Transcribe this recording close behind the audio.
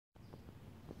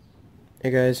Hey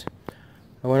guys,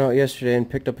 I went out yesterday and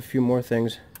picked up a few more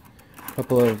things. A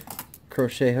couple of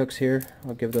crochet hooks here,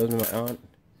 I'll give those to my aunt.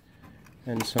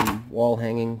 And some wall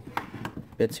hanging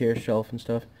bits here, shelf and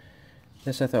stuff.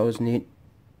 This I thought was neat.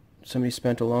 Somebody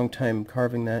spent a long time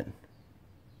carving that.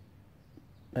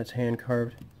 That's hand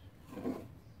carved.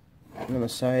 And on the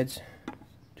sides,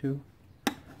 too.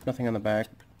 Nothing on the back.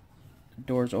 The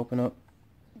doors open up.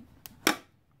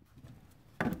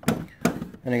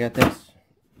 And I got this.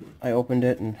 I opened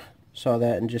it and saw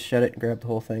that and just shut it and grabbed the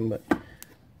whole thing, but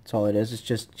that's all it is. It's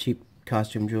just cheap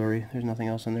costume jewelry. There's nothing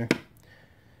else in there.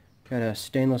 Got a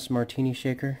stainless martini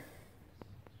shaker.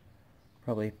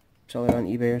 Probably sell it on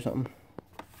eBay or something.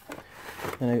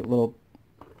 And a little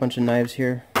bunch of knives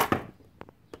here.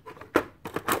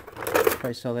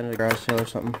 Probably sell that at a garage sale or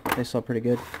something. They sell pretty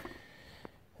good.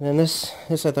 And then this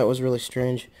I thought was really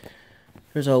strange.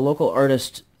 There's a local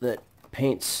artist that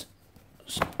painted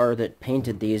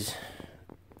these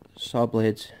saw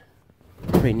blades.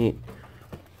 Pretty neat.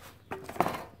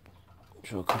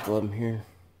 Show a couple of them here.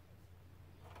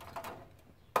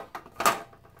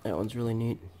 That one's really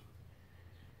neat.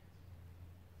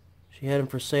 She had them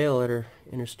for sale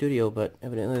in her studio, but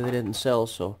evidently they didn't sell,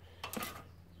 so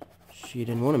she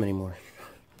didn't want them anymore.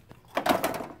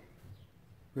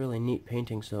 Really neat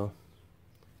paintings, though.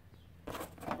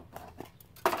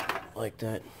 Like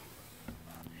that.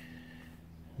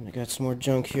 And I got some more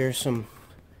junk here.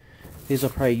 These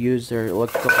I'll probably use. They're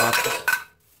electrical boxes.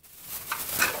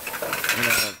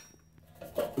 And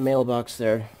a mailbox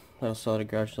there. That'll sell at a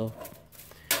garage sale.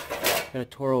 Got a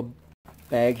Toro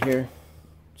bag here.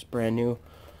 It's brand new.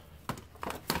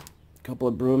 A couple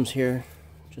of brooms here.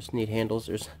 Just need handles.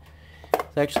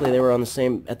 Actually, they were at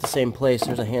the same place.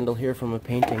 There's a handle here from a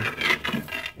painting.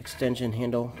 Extension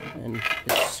handle, and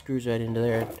it screws right into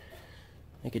there.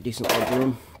 Make a decent little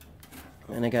broom.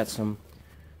 And I got some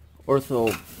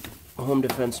Ortho Home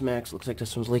Defense Max. Looks like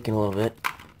this one's leaking a little bit,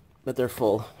 but they're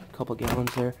full. A couple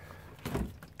gallons there.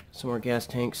 Some more gas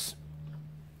tanks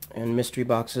and mystery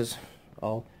boxes.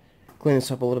 I'll clean this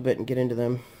up a little bit and get into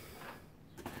them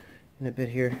in a bit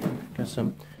here. Got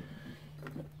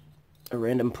a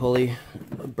random pulley,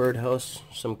 a birdhouse,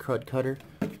 some crud cutter.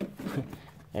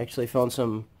 I actually found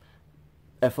some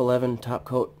F11 top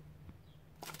coat.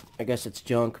 I guess it's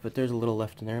junk, but there's a little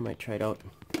left in there. I might try it out.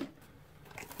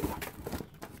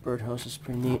 Birdhouse is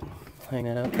pretty neat. Hang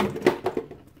that up.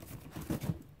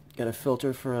 Got a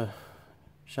filter for a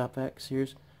shop vac,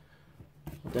 Sears.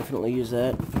 I'll definitely use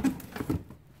that.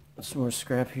 Some more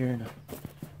scrap here. And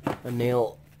a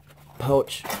nail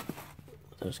pouch.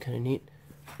 That was kind of neat.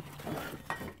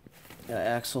 Got an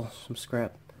axle, some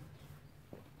scrap.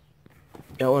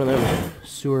 Got one of them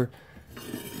sewer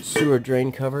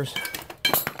drain covers.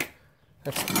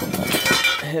 That's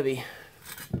heavy.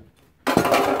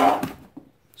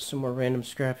 Some more random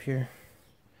scrap here.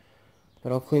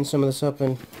 But I'll clean some of this up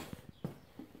and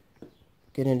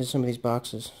get into some of these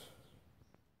boxes.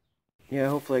 Yeah,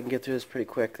 hopefully I can get through this pretty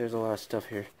quick. There's a lot of stuff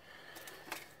here.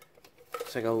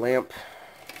 It's like a lamp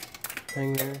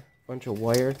thing there. Bunch of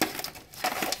wire.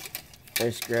 I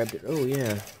just grabbed it. Oh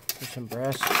yeah, there's some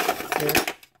brass there.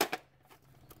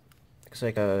 Looks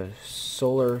like a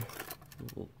solar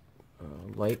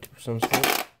light of some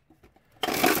sort.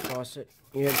 Faucet.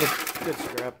 Yeah, good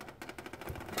scrap.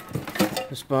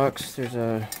 This box, there's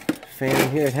a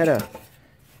fan here. It had a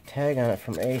tag on it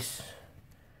from Ace.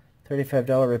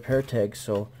 $35 repair tag,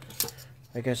 so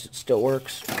I guess it still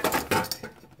works.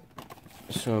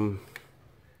 Some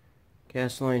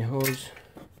gas line hose.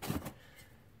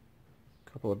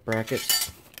 Couple of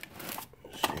brackets.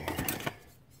 Let's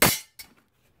see.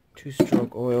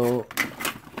 2-stroke oil.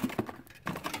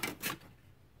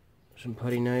 Some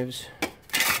putty knives.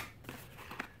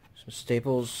 Some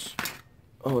staples.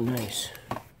 Oh, nice.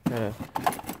 Got a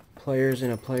pliers in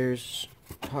a pliers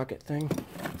pocket thing.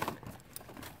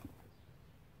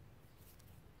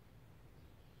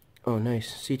 Oh,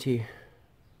 nice. CT.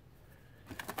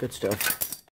 Good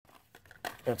stuff.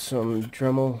 Got some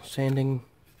Dremel sanding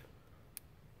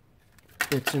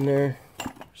bits in there.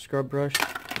 Scrub brush.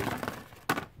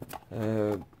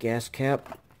 Gas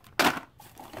cap. A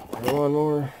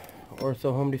lawnmower.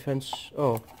 Ortho Home Defense.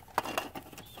 Oh.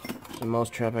 Some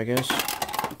mousetrap, I guess.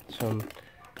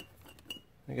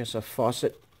 I guess a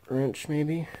faucet wrench,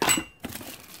 maybe.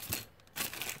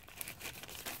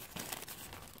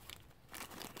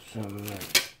 Some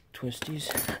twisties.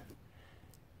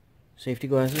 Safety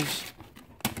glasses.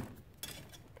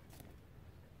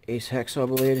 Ace hacksaw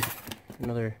blade.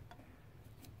 Another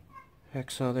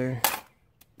hacksaw there.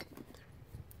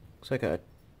 Looks like a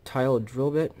tile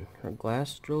drill bit, or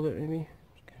glass drill bit maybe.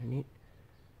 It's kind of neat.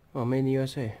 Oh, made in the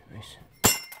USA. Nice.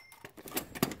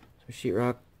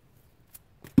 sheetrock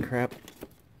crap.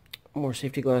 More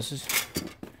safety glasses.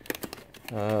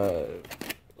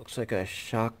 Looks like a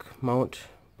shock mount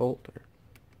bolt or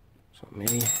something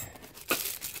maybe.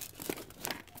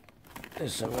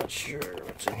 This I'm not sure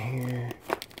what's in here.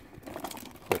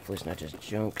 Hopefully it's not just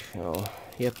junk. Oh,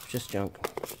 yep, just junk.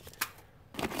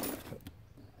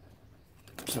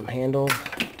 Some handle. See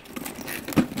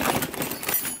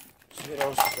what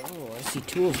else? Oh, I see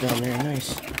tools down there.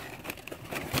 Nice.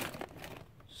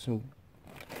 Some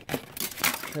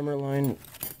trimmer line,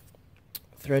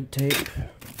 thread tape,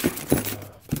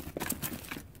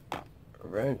 a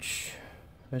wrench,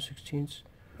 5/16,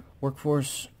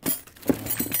 workforce,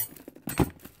 a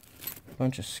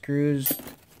bunch of screws,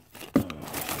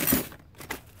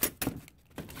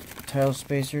 tile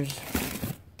spacers,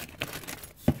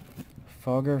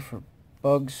 fogger for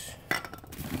bugs,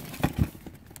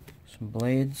 some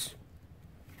blades,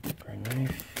 or a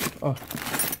knife. Oh,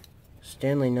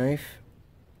 Stanley knife.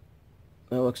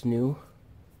 That looks new.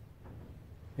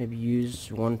 Maybe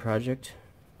used one project.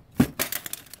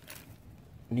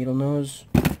 Needle nose.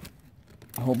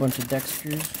 A whole bunch of deck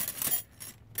screws.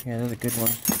 Yeah, that's a good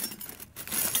one.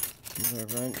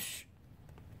 Another wrench.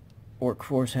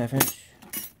 Workforce 1/2 inch.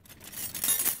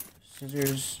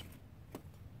 Scissors.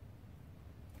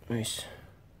 Nice.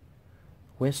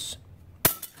 Whisk.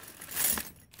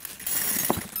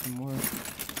 Some more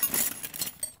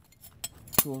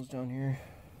tools down here.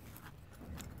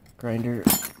 Grinder.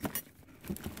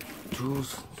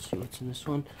 Tools. Let's see what's in this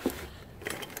one.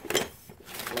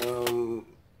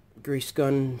 Grease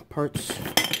gun parts.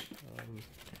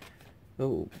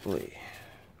 Oh boy.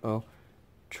 Oh,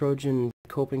 Trojan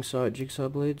coping saw jigsaw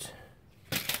blades.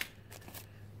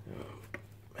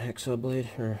 Hacksaw blade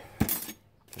or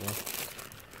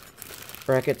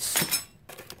brackets.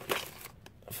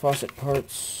 Faucet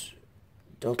parts.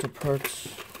 Delta parts.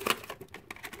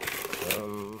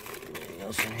 Anything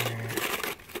else in here?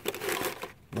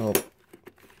 Nope.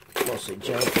 Mostly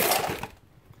junk.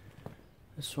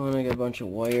 This one I got a bunch of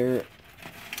wire.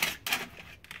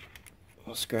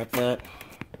 I'll scrap that.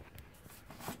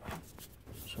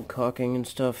 Some caulking and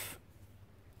stuff.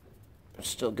 It's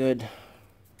still good.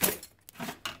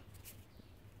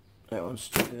 That one's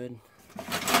still good.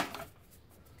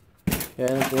 Yeah, I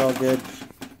think they're all good.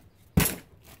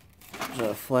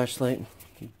 There's a flashlight.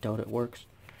 I doubt it works.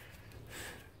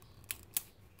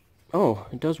 Oh,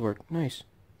 it does work. Nice.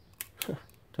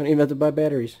 Don't even have to buy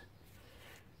batteries.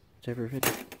 It's ever fit.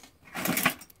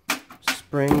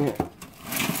 Spring.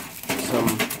 Some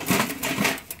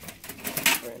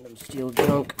random steel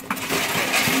junk. I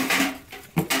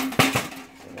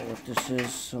don't know what this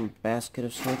is. Some basket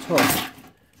of sorts. Oh,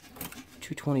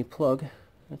 220 plug.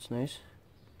 That's nice.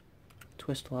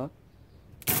 Twist lock.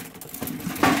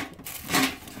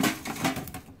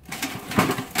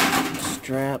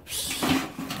 Straps.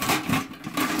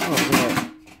 Oh, look at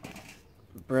that.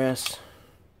 Brass.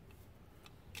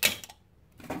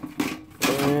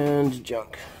 And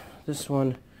junk. This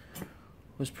one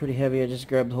was pretty heavy. I just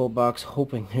grabbed the whole box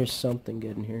hoping there's something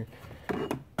good in here.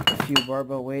 A few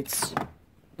barbell weights.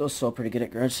 Those sell pretty good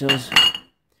at garage sales.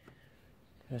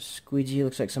 A squeegee.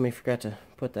 Looks like somebody forgot to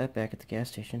put that back at the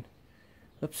gas station.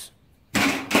 Oops.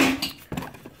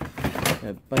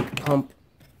 A bike pump.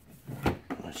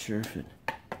 Not sure if it...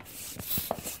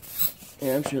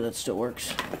 Yeah, I'm sure that still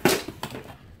works.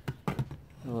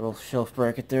 A little shelf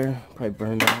bracket there. Probably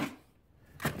burned out.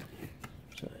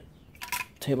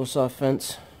 Table saw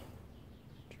fence.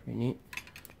 It's pretty neat.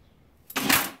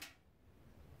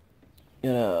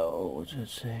 What does it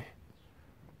say?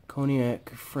 Cognac,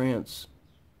 France.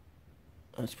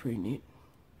 That's pretty neat.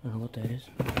 I don't know what that is.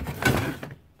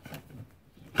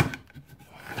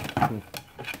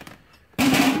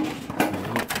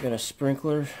 Got a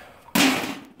sprinkler.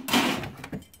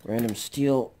 Random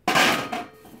steel.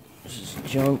 This is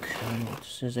junk. I don't know what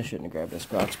this is. I shouldn't have grabbed this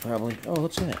box probably. Oh,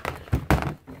 what's that?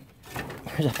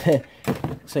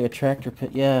 Looks like a tractor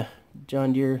pit. Yeah,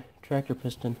 John Deere tractor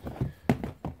piston.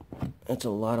 That's a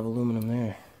lot of aluminum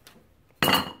there.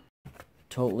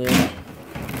 Tote lid.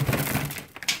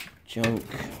 Junk.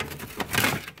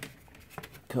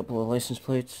 Couple of license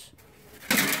plates.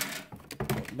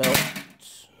 Belt.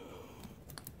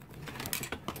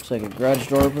 Looks like a garage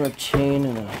door opener, chain,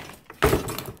 and a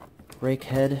rake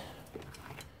head.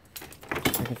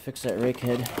 I can fix that rake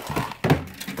head.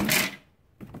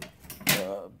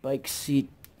 Bike seat.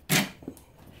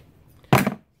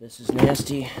 This is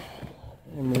nasty.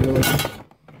 I'm really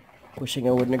wishing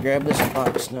I wouldn't have grabbed this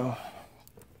box now.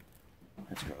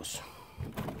 That's gross.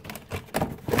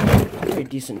 Pretty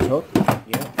decent tote.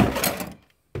 Yeah.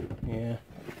 Yeah.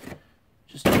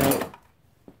 Just about.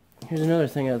 here's another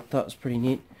thing I thought was pretty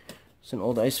neat. It's an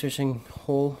old ice fishing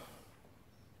hole.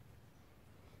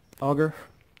 Auger,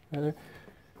 rather.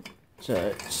 So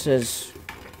it says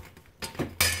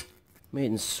made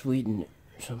in Sweden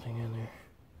or something in there.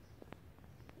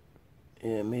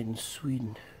 Yeah, made in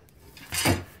Sweden.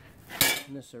 And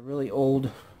this is a really old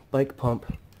bike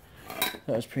pump.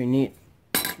 That was pretty neat.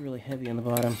 It's really heavy on the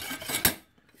bottom.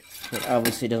 It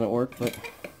obviously doesn't work, but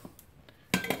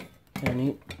kind of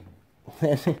neat.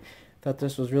 Thought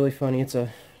this was really funny. It's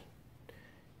a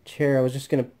chair. I was just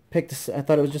gonna pick this. I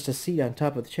thought it was just a seat on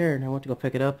top of the chair, and I went to go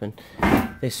pick it up, and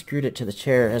they screwed it to the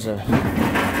chair as a.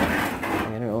 I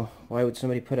don't know. Why would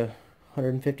somebody put a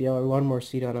 $150 lawnmower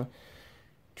seat on a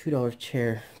 $2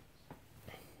 chair?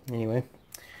 Anyway,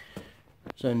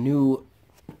 it's a new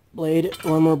blade,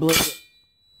 lawnmower blade,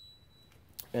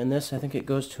 and this I think it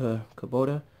goes to a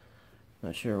Kubota.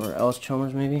 Not sure, or Alice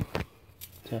Chalmers maybe.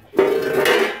 It's a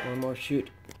lawnmower chute.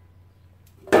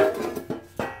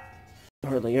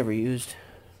 Hardly ever used.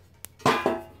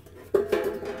 The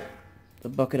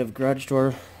bucket of garage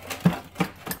door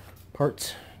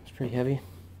parts. It's pretty heavy.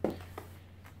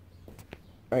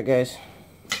 Alright guys,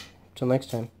 till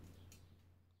next time.